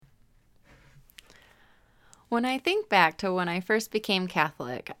When I think back to when I first became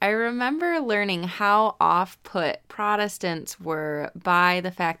Catholic, I remember learning how off-put Protestants were by the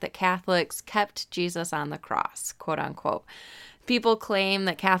fact that Catholics kept Jesus on the cross, quote unquote. People claim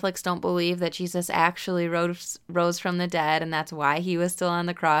that Catholics don't believe that Jesus actually rose from the dead, and that's why he was still on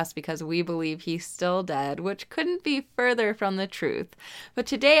the cross, because we believe he's still dead, which couldn't be further from the truth. But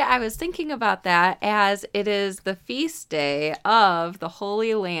today I was thinking about that as it is the feast day of the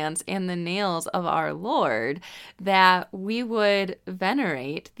Holy Lance and the nails of our Lord, that we would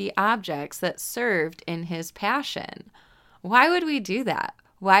venerate the objects that served in his passion. Why would we do that?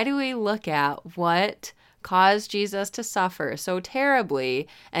 Why do we look at what caused Jesus to suffer so terribly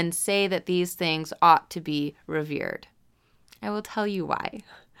and say that these things ought to be revered? I will tell you why.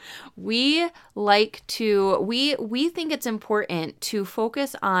 We think it's important to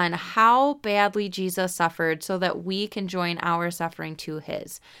focus on how badly Jesus suffered so that we can join our suffering to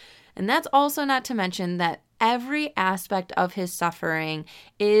his. And that's also not to mention that every aspect of his suffering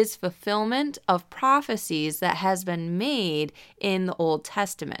is fulfillment of prophecies that has been made in the Old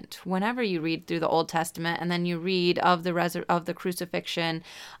Testament. Whenever you read through the Old Testament and then you read of the crucifixion,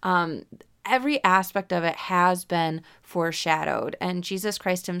 every aspect of it has been foreshadowed. And Jesus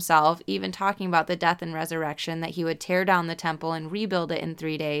Christ himself, even talking about the death and resurrection, that he would tear down the temple and rebuild it in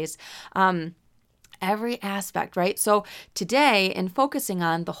 3 days. Every aspect, right? So today, in focusing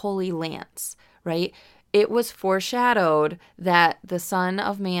on the Holy Lance, right, it was foreshadowed that the Son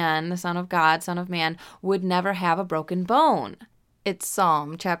of Man, the Son of God, Son of Man, would never have a broken bone. It's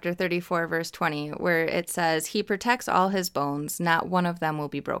Psalm chapter 34, verse 20, where it says, "He protects all his bones, not one of them will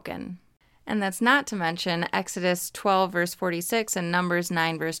be broken." And that's not to mention Exodus 12, verse 46, and Numbers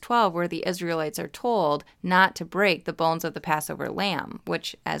 9, verse 12, where the Israelites are told not to break the bones of the Passover lamb,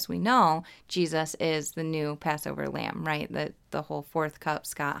 which, as we know, Jesus is the new Passover lamb, right? The whole fourth cup,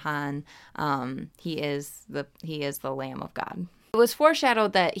 Scott Hahn, he is the Lamb of God. It was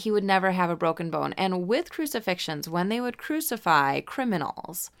foreshadowed that he would never have a broken bone. And with crucifixions, when they would crucify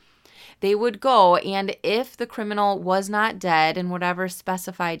criminals, they would go, and if the criminal was not dead in whatever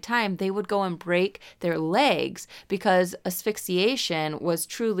specified time, they would go and break their legs, because asphyxiation was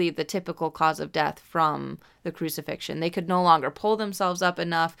truly the typical cause of death from the crucifixion. They could no longer pull themselves up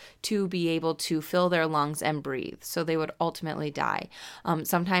enough to be able to fill their lungs and breathe, so they would ultimately die.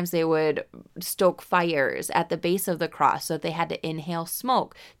 Sometimes they would stoke fires at the base of the cross, so that they had to inhale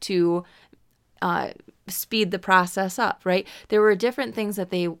smoke to speed the process up, right? There were different things that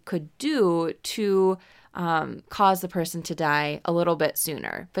they could do to cause the person to die a little bit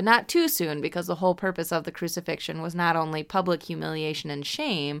sooner, but not too soon, because the whole purpose of the crucifixion was not only public humiliation and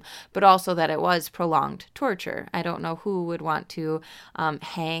shame, but also that it was prolonged torture. I don't know who would want to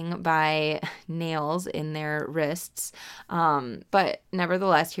hang by nails in their wrists, but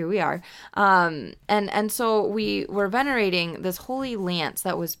nevertheless, here we are. And so we were venerating this holy lance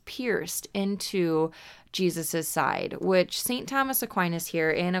that was pierced into Jesus's side, which St. Thomas Aquinas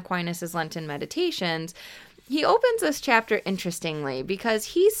here in Aquinas' Lenten Meditations, he opens this chapter interestingly, because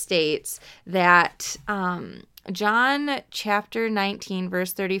he states that John chapter 19,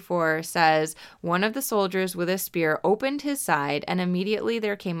 verse 34 says, "One of the soldiers with a spear opened his side, and immediately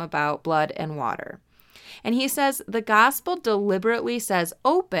there came about blood and water." And he says the gospel deliberately says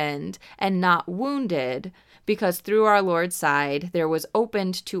opened and not wounded, because through our Lord's side there was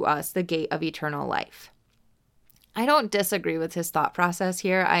opened to us the gate of eternal life. I don't disagree with his thought process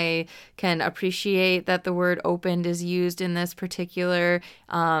here. I can appreciate that the word opened is used in this particular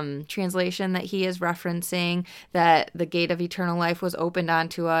translation that he is referencing, that the gate of eternal life was opened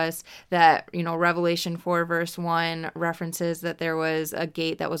onto us, that, Revelation 4 verse 1 references that there was a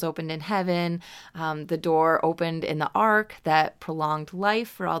gate that was opened in heaven, the door opened in the ark that prolonged life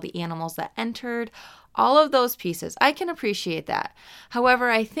for all the animals that entered. All of those pieces, I can appreciate that. However,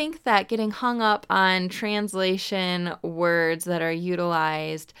 I think that getting hung up on translation words that are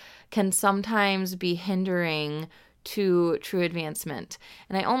utilized can sometimes be hindering to true advancement.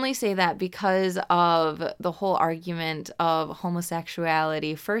 And I only say that because of the whole argument of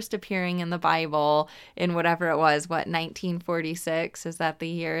homosexuality first appearing in the Bible in whatever it was, 1946? Is that the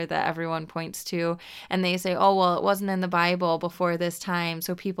year that everyone points to? And they say, oh, well, it wasn't in the Bible before this time,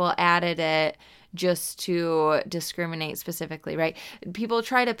 so people added it just to discriminate specifically, right? People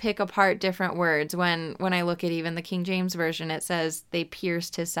try to pick apart different words. When I look at even the King James Version, it says they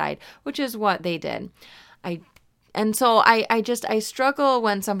pierced his side, which is what they did. And so I struggle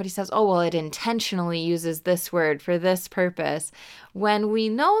when somebody says, oh, well, it intentionally uses this word for this purpose, when we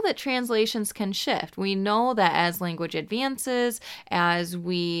know that translations can shift. We know that as language advances, as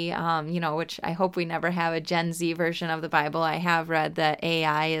we, which I hope we never have a Gen Z version of the Bible. I have read that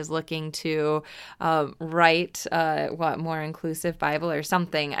AI is looking to write more inclusive Bible or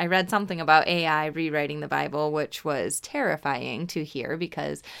something. I read something about AI rewriting the Bible, which was terrifying to hear,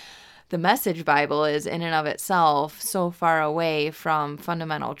 because the Message Bible is in and of itself so far away from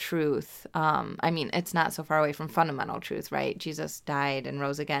fundamental truth. It's not so far away from fundamental truth, right? Jesus died and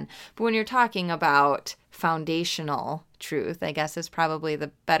rose again. But when you're talking about foundational truth, I guess is probably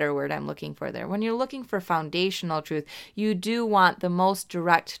the better word I'm looking for there. When you're looking for foundational truth, you do want the most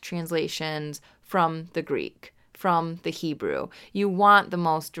direct translations from the Greek, from the Hebrew. You want the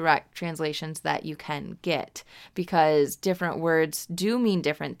most direct translations that you can get, because different words do mean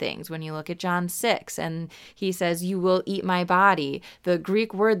different things. When you look at John 6 and he says, you will eat my body, the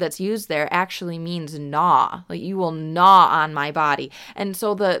Greek word that's used there actually means gnaw, like you will gnaw on my body. And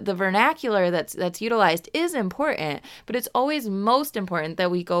so the vernacular that's utilized is important, but it's always most important that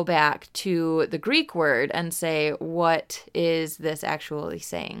we go back to the Greek word and say, what is this actually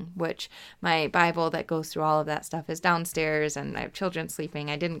saying? Which my Bible that goes through all of that stuff is downstairs, and I have children sleeping.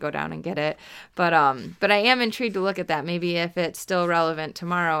 I didn't go down and get it, but I am intrigued to look at that. Maybe if it's still relevant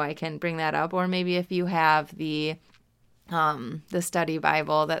tomorrow, I can bring that up, or maybe if you have the study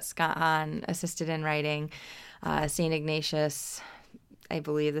Bible that Scott Hahn assisted in writing, St. Ignatius, I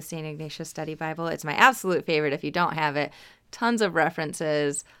believe the St. Ignatius Study Bible. It's my absolute favorite. If you don't have it, tons of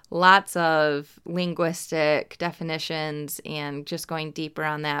references, lots of linguistic definitions, and just going deeper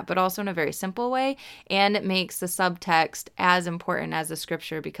on that, but also in a very simple way. And it makes the subtext as important as the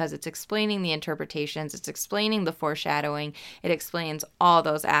scripture, because it's explaining the interpretations, it's explaining the foreshadowing, it explains all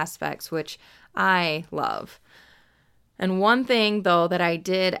those aspects, which I love. And one thing, though, that I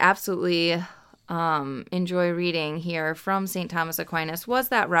did absolutely enjoy reading here from St. Thomas Aquinas was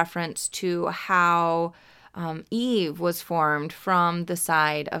that reference to how Eve was formed from the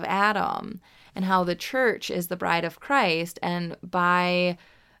side of Adam, and how the church is the bride of Christ, and by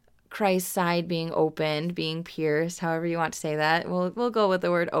Christ's side being opened, being pierced, however you want to say that. We'll go with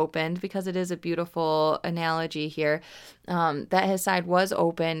the word opened, because it is a beautiful analogy here, that his side was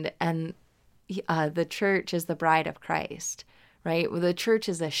opened, and the church is the bride of Christ, right? Well, the church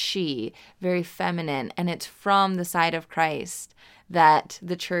is a she, very feminine, and it's from the side of Christ that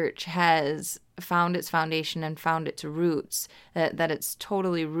the church has found its foundation and found its roots, that it's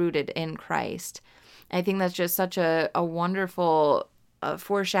totally rooted in Christ. I think that's just such a wonderful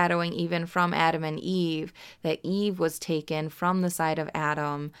foreshadowing, even from Adam and Eve, that Eve was taken from the side of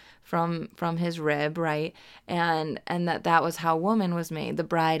Adam, from his rib, right? And that was how woman was made, the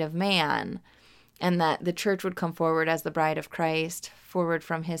bride of man. And that the church would come forward as the bride of Christ, forward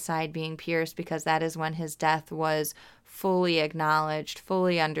from his side being pierced, because that is when his death was fully acknowledged,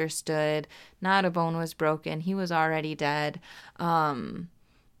 fully understood. Not a bone was broken. He was already dead. I've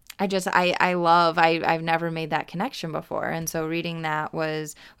never made that connection before. And so reading that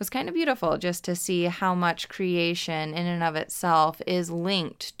was kind of beautiful, just to see how much creation in and of itself is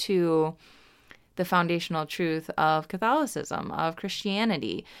linked to the foundational truth of Catholicism, of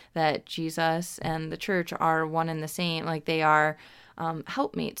Christianity, that Jesus and the church are one and the same, like they are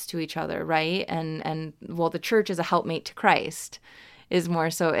helpmates to each other, right? And the church is a helpmate to Christ, is more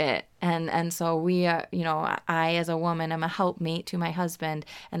so it. And so we, I as a woman am a helpmate to my husband,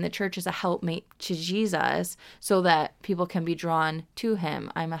 and the church is a helpmate to Jesus, so that people can be drawn to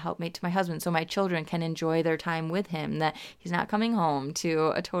him. I'm a helpmate to my husband, so my children can enjoy their time with him, that he's not coming home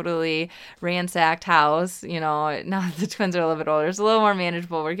to a totally ransacked house. Now that the twins are a little bit older, it's a little more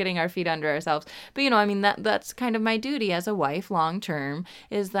manageable. We're getting our feet under ourselves. But, that's kind of my duty as a wife long term,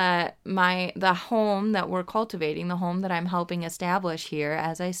 is that the home that we're cultivating, the home that I'm helping establish here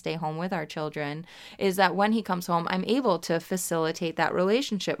as I stay home with our children, is that when he comes home, I'm able to facilitate that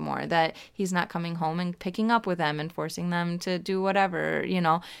relationship more, that he's not coming home and picking up with them and forcing them to do whatever,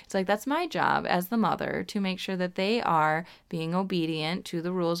 It's like, that's my job as the mother, to make sure that they are being obedient to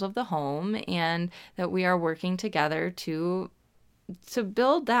the rules of the home, and that we are working together to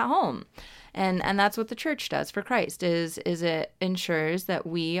build that home. And that's what the church does for Christ, is it ensures that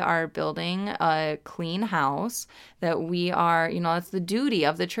we are building a clean house, that we are, that's the duty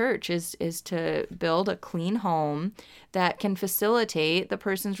of the church, is to build a clean home that can facilitate the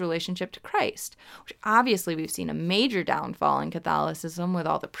person's relationship to Christ, which obviously we've seen a major downfall in Catholicism with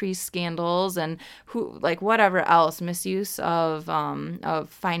all the priest scandals and whatever else, misuse of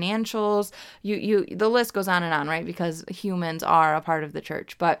financials. The list goes on and on, right? Because humans are a part of the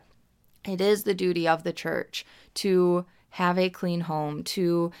church. But It is the duty of the church to have a clean home,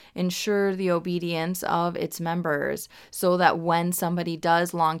 to ensure the obedience of its members so that when somebody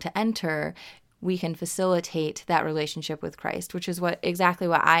does long to enter, we can facilitate that relationship with Christ, which is exactly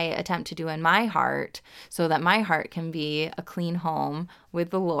what I attempt to do in my heart, so that my heart can be a clean home with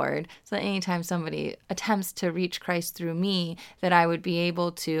the Lord, so that anytime somebody attempts to reach Christ through me, that I would be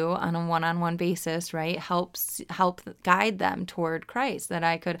able to, on a one-on-one basis, right, help guide them toward Christ, that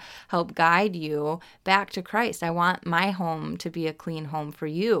I could help guide you back to Christ. I want my home to be a clean home for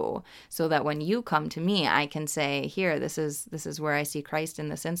you, so that when you come to me, I can say, here, this is where I see Christ in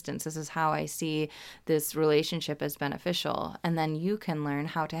this instance. This is how I see this relationship as beneficial. And then you can learn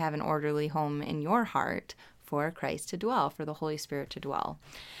how to have an orderly home in your heart for Christ to dwell, for the Holy Spirit to dwell.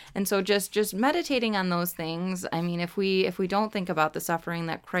 And so just meditating on those things, I mean, if we don't think about the suffering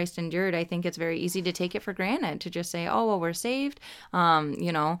that Christ endured, I think it's very easy to take it for granted, to just say, oh, well, we're saved.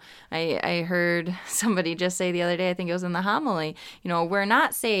 I heard somebody just say the other day, I think it was in the homily, we're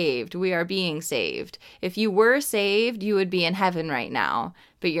not saved, we are being saved. If you were saved, you would be in heaven right now,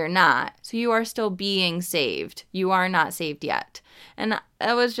 but you're not. So you are still being saved. You are not saved yet. And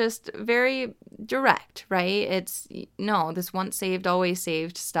that was just very direct, right? It's, no, this once saved, always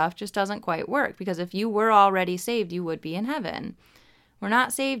saved stuff just doesn't quite work, because if you were already saved, you would be in heaven. We're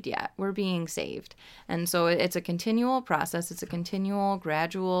not saved yet. We're being saved. And so it's a continual process. It's a continual,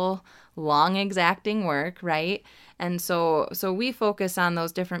 gradual, long, exacting work, right? And so we focus on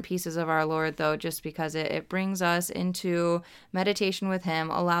those different pieces of our Lord, though, just because it brings us into meditation with Him,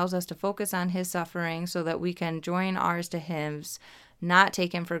 allows us to focus on His suffering so that we can join ours to His, not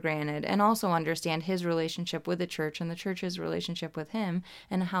take Him for granted, and also understand His relationship with the church and the church's relationship with Him,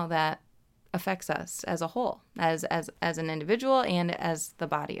 and how that affects us as a whole, as an individual and as the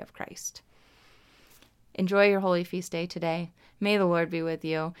body of Christ. Enjoy your Holy Feast Day today. May the Lord be with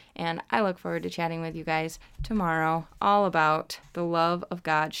you, and I look forward to chatting with you guys tomorrow all about the love of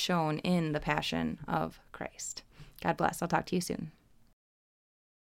God shown in the Passion of Christ. God bless. I'll talk to you soon.